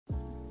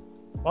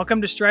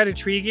Welcome to Strider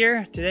Tree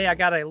Gear. Today I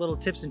got a little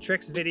tips and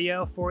tricks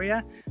video for you.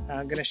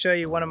 I'm going to show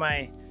you one of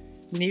my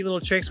neat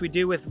little tricks we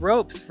do with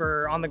ropes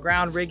for on the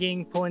ground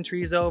rigging, pulling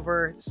trees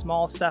over,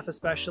 small stuff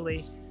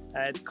especially.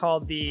 It's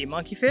called the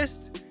monkey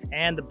fist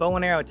and the bow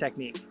and arrow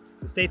technique.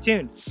 So stay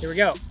tuned, here we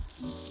go.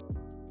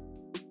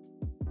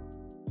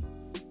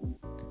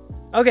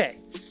 Okay,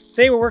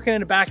 say we're working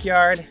in a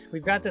backyard.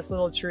 We've got this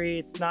little tree,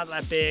 it's not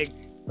that big,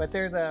 but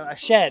there's a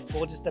shed,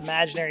 well, just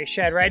imaginary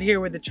shed right here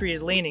where the tree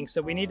is leaning.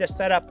 So we need to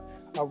set up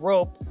a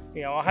rope,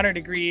 100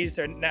 degrees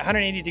or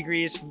 180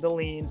 degrees from the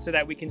lean so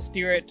that we can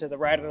steer it to the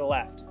right or the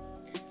left.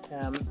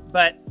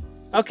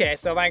 Okay,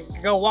 so if I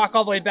go walk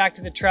all the way back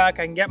to the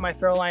truck, I can get my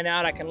throw line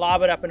out, I can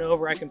lob it up and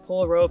over, I can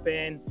pull a rope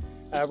in,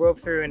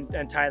 rope through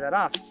and tie that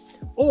off.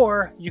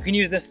 Or you can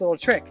use this little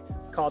trick,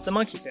 call it the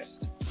monkey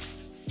fist.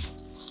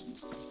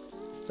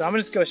 So I'm gonna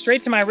just go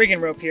straight to my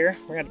rigging rope here.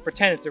 We're gonna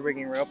pretend it's a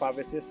rigging rope,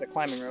 obviously this is a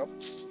climbing rope.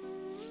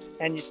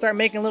 And you start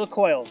making little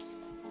coils.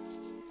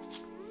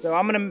 So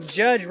I'm gonna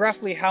judge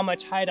roughly how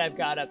much height I've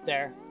got up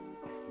there.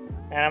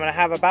 And I'm gonna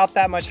have about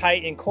that much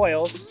height in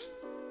coils.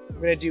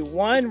 I'm gonna do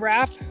one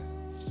wrap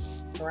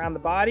around the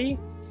body,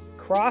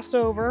 cross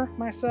over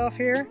myself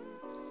here.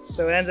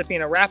 So it ends up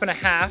being a wrap and a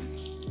half.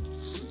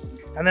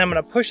 And then I'm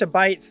gonna push a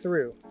bite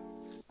through.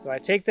 So I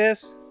take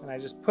this and I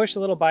just push a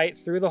little bite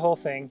through the whole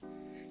thing.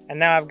 And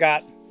now I've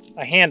got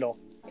a handle.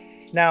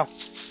 Now,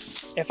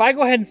 if I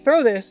go ahead and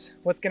throw this,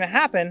 what's gonna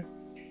happen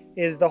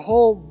is the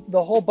whole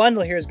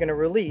bundle here is gonna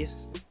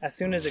release as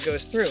soon as it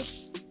goes through.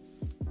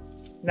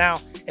 Now,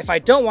 if I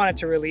don't want it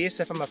to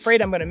release, if I'm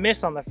afraid I'm gonna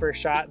miss on the first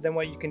shot, then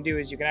what you can do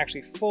is you can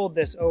actually fold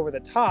this over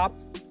the top,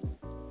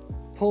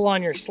 pull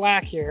on your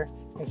slack here,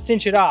 and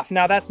cinch it off.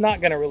 Now that's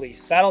not gonna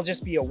release, that'll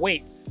just be a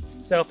weight.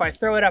 So if I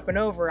throw it up and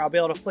over, I'll be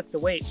able to flick the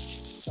weight.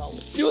 So I'll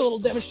do a little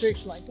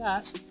demonstration like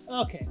that.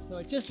 Okay, so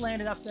it just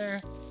landed up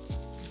there.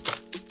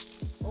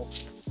 Oh.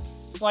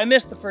 So I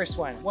missed the first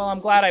one. Well, I'm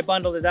glad I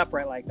bundled it up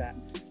right like that.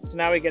 So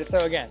now we get to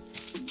throw again.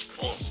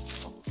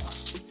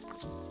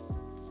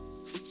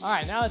 All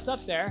right, now it's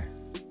up there.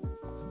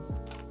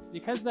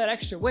 Because of that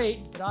extra weight,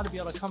 it ought to be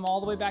able to come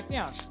all the way back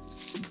down.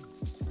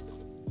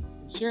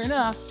 And sure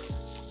enough,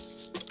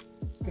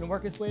 it's gonna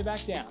work its way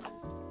back down.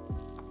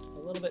 A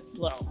little bit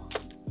slow.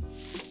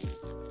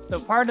 So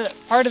part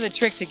of the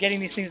trick to getting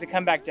these things to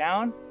come back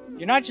down,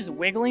 you're not just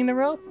wiggling the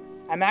rope,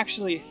 I'm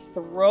actually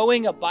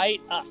throwing a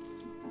bite up.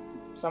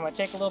 So I'm gonna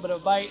take a little bit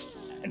of a bite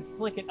and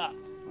flick it up,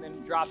 and then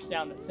it drops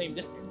down that same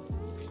distance.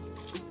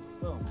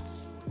 Boom.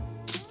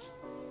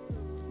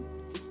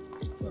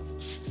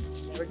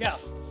 There we go.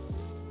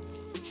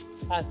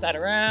 Pass that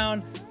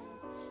around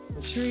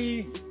the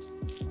tree,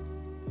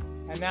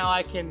 and now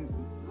I can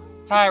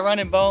tie a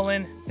running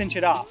bowline, cinch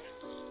it off.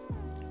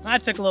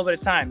 That took a little bit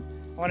of time.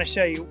 I want to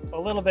show you a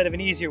little bit of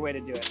an easier way to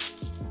do it.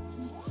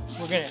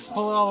 We're going to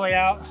pull it all the way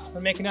out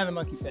and make another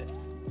monkey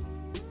fist.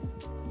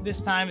 This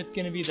time it's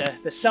going to be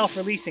the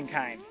self-releasing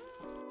kind.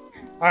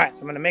 All right,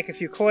 so I'm going to make a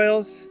few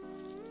coils.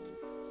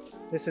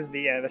 This is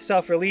the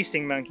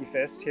self-releasing monkey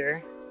fist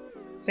here.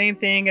 Same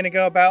thing, going to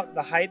go about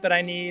the height that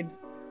I need,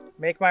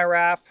 make my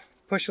wrap,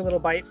 push a little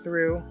bite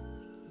through.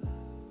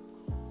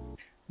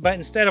 But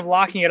instead of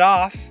locking it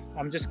off,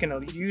 I'm just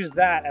going to use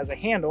that as a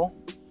handle.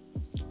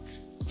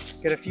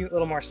 Get a few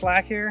little more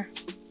slack here.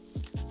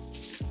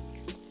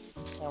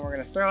 And we're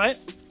gonna throw it.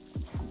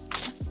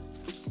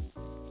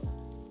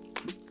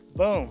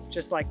 Boom,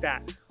 just like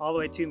that, all the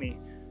way to me.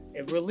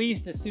 It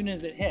released as soon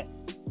as it hit.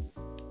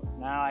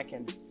 Now I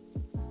can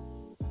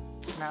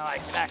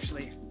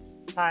actually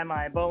tie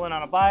my bowline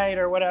on a bite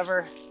or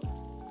whatever.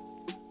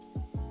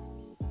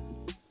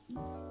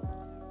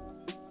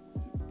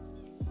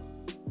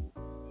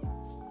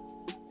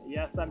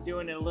 Yes, I'm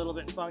doing it a little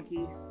bit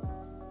funky.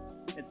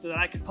 It's so that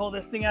I can pull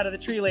this thing out of the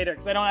tree later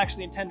because I don't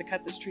actually intend to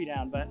cut this tree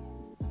down, but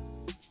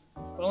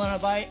pull on a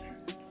bite,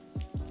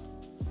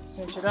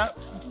 cinch it up,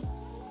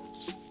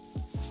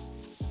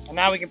 and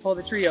now we can pull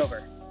the tree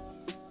over.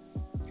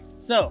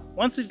 So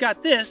once we've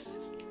got this,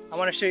 I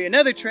want to show you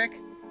another trick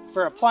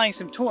for applying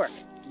some torque.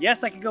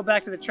 Yes, I could go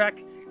back to the truck,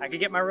 I could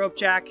get my rope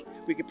jack,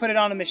 we could put it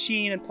on a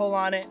machine and pull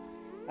on it,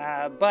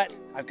 but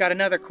I've got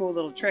another cool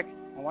little trick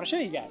I want to show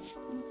you guys.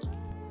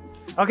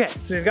 Okay,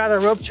 so we've got our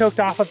rope choked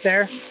off up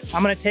there.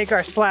 I'm gonna take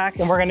our slack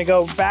and we're gonna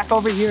go back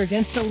over here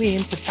against the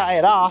lean to tie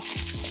it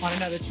off on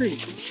another tree.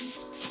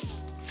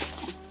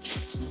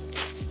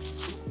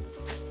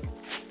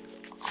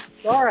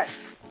 All right,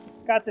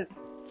 got this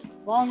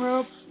long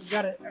rope,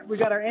 we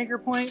got our anchor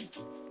point.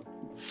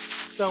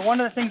 So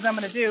one of the things I'm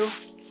gonna do,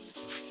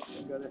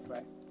 go this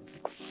way.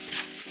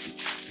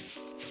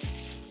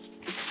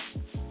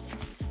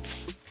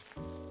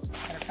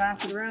 Kind of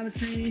pass it around the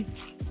tree.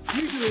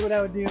 Usually what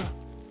I would do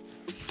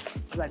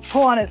is I'd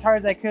pull on it as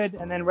hard as I could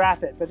and then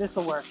wrap it, but this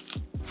will work.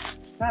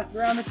 Pass it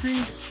around the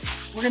tree.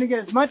 We're gonna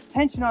get as much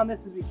tension on this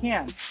as we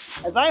can.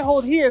 As I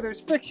hold here, there's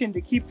friction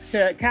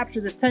to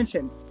capture this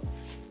tension.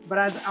 But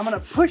I'm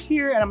gonna push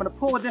here and I'm gonna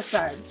pull with this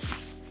side.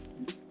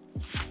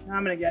 Now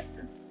I'm gonna get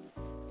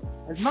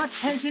as much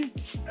tension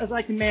as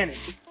I can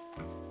manage.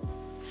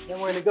 Then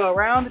we're gonna go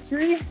around the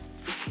tree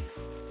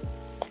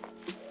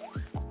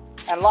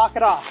and lock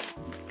it off.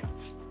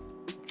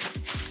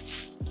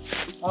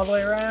 All the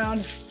way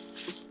around.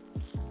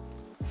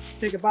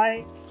 Take a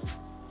bite.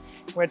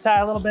 We're gonna tie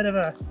a little bit of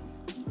a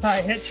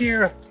hitch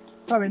here,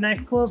 probably a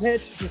nice clove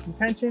hitch with some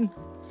tension.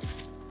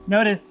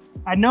 Notice,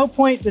 at no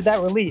point did that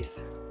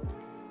release.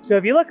 So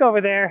if you look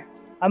over there,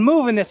 I'm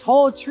moving this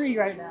whole tree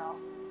right now.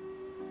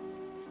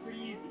 Pretty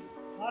easy,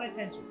 a lot of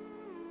tension.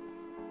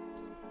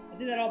 I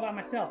did that all by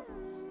myself.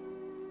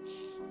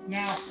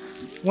 Now,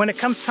 when it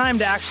comes time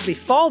to actually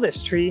fall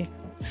this tree,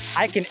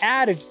 I can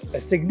add a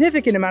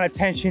significant amount of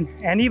tension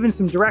and even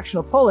some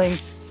directional pulling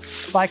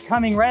by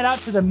coming right out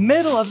to the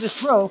middle of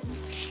this rope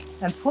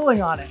and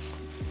pulling on it.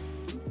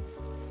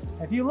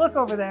 If you look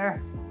over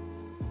there,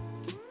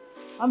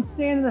 I'm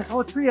standing this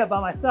whole tree up by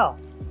myself.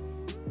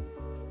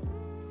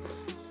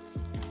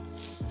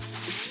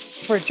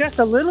 For just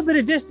a little bit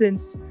of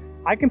distance,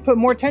 I can put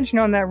more tension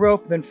on that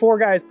rope than 4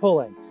 guys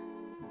pulling.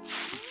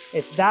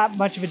 It's that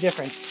much of a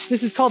difference.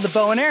 This is called the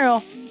bow and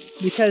arrow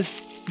because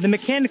the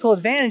mechanical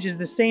advantage is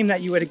the same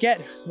that you would get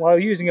while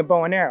using a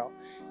bow and arrow.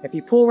 If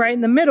you pull right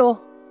in the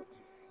middle,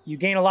 you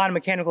gain a lot of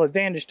mechanical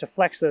advantage to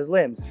flex those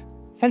limbs.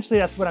 Essentially,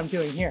 that's what I'm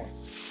doing here.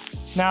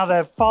 Now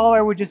the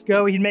follower would just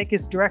go, he'd make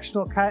his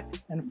directional cut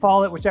and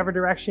fall it whichever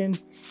direction,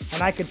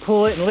 and I could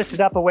pull it and lift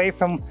it up away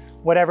from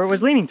whatever it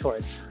was leaning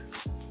towards.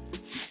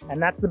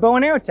 And that's the bow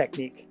and arrow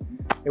technique.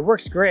 It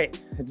works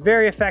great. It's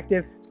very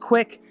effective, it's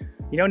quick.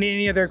 You don't need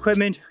any other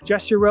equipment,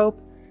 just your rope.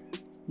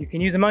 You can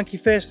use a monkey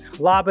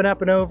fist, lob it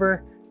up and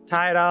over,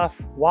 tie it off,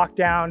 walk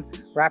down,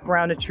 wrap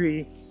around a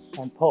tree,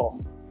 and pull.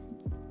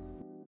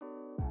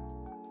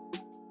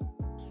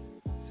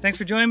 So thanks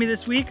for joining me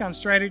this week on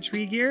Strider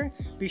Tree Gear.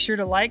 Be sure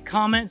to like,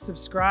 comment,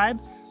 subscribe.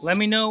 Let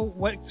me know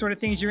what sort of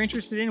things you're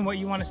interested in, what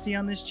you want to see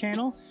on this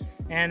channel.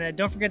 And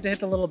don't forget to hit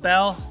the little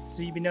bell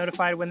so you'll be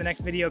notified when the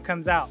next video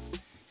comes out.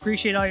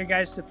 Appreciate all your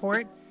guys'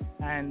 support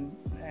and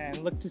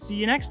look to see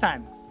you next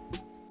time.